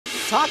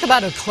Talk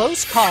about a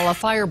close call. A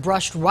fire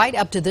brushed right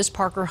up to this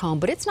Parker home,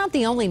 but it's not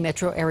the only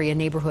metro area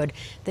neighborhood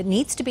that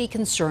needs to be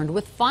concerned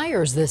with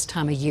fires this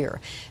time of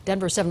year.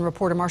 Denver 7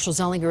 reporter Marshall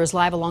Zellinger is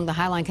live along the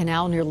Highline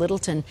Canal near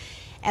Littleton,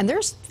 and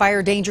there's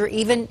fire danger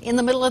even in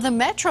the middle of the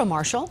metro,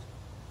 Marshall.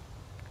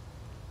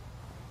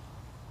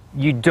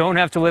 You don't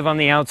have to live on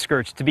the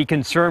outskirts to be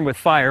concerned with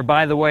fire.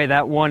 By the way,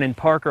 that one in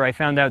Parker I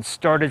found out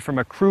started from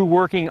a crew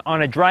working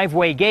on a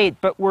driveway gate,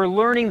 but we're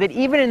learning that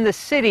even in the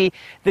city,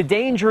 the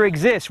danger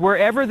exists.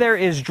 Wherever there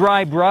is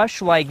dry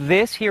brush like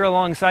this here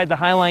alongside the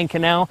Highline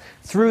Canal,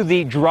 through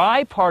the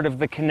dry part of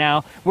the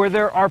canal, where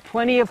there are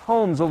plenty of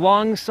homes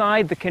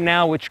alongside the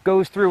canal, which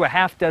goes through a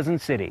half dozen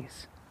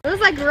cities. It was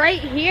like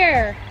right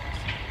here.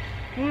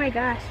 Oh my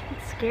gosh,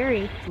 it's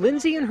scary.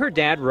 Lindsay and her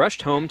dad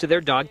rushed home to their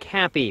dog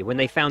Cappy when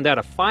they found out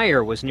a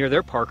fire was near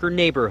their Parker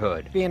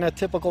neighborhood. Being a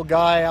typical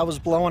guy, I was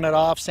blowing it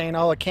off, saying,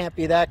 oh, it can't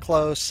be that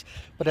close.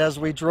 But as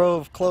we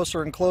drove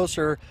closer and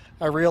closer,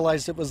 I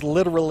realized it was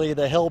literally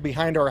the hill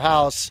behind our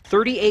house.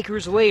 30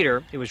 acres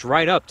later, it was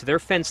right up to their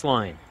fence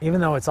line. Even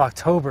though it's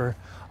October,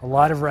 a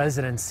lot of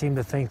residents seem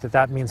to think that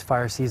that means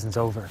fire season's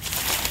over.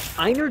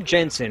 Einar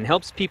Jensen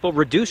helps people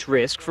reduce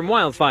risk from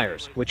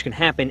wildfires, which can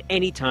happen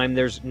anytime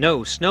there's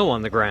no snow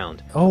on the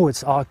ground. Oh,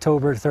 it's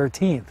October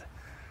 13th.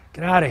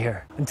 Get out of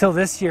here. Until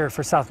this year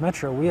for South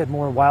Metro, we had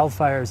more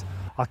wildfires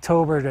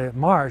October to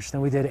March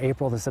than we did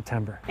April to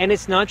September. And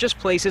it's not just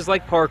places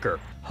like Parker.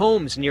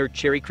 Homes near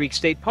Cherry Creek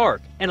State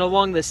Park and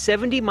along the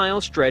 70-mile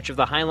stretch of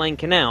the Highline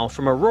Canal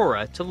from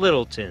Aurora to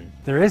Littleton.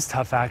 There is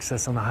tough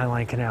access on the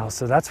Highline Canal,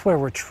 so that's where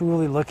we're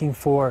truly looking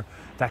for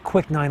that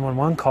quick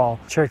 911 call.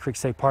 Cherry Creek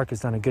State Park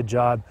has done a good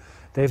job.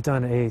 They've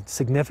done a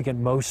significant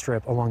mow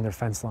strip along their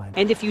fence line.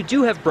 And if you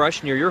do have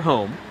brush near your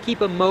home,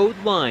 keep a mowed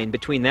line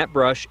between that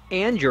brush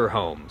and your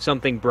home,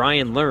 something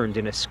Brian learned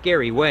in a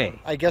scary way.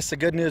 I guess the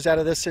good news out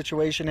of this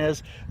situation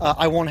is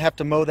I won't have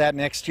to mow that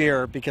next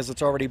year because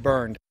it's already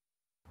burned.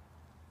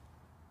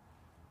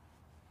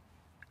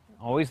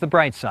 Always the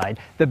bright side.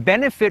 The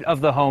benefit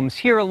of the homes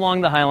here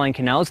along the Highline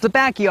Canal is the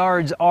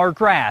backyards are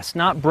grass,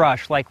 not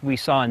brush like we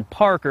saw in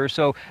Parker,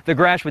 so the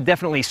grass would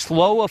definitely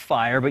slow a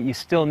fire, but you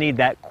still need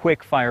that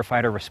quick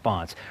firefighter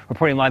response.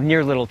 Reporting live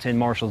near Littleton,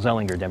 Marshall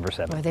Zellinger, Denver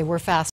 7. Boy, they were fast.